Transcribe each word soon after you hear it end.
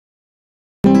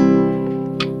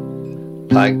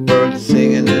Blackbird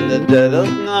singing in the dead of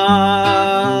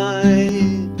night.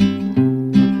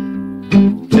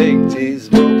 Take these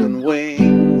broken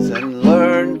wings and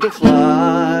learn to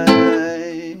fly.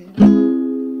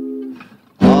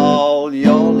 All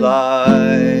your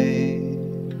life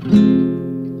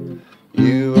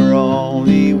you were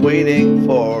only waiting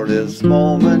for this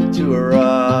moment to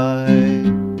arrive.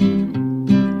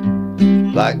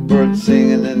 Blackbird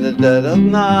singing in the dead of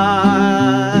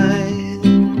night.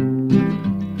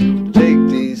 Take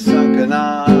these sunken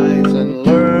eyes and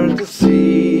learn to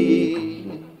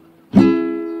see.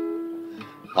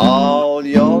 All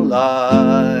your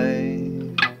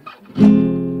life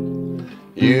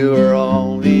you are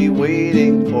only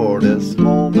waiting for this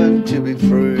moment to be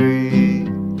free.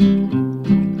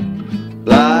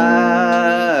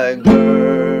 Blackbird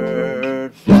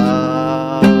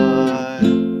fly,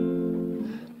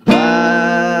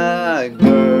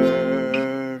 blackbird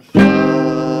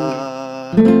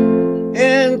fly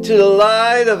into the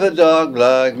light of a dark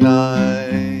black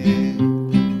night.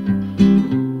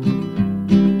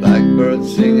 Blackbird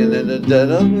singing in the dead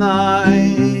of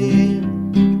night.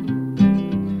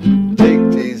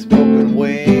 Take these broken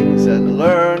wings and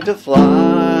learn to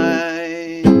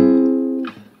fly.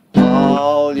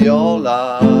 All your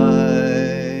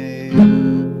life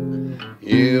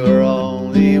you are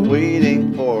only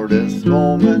waiting for this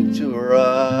moment to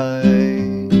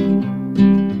arrive.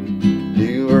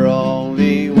 You are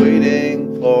only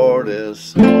waiting for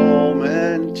this moment.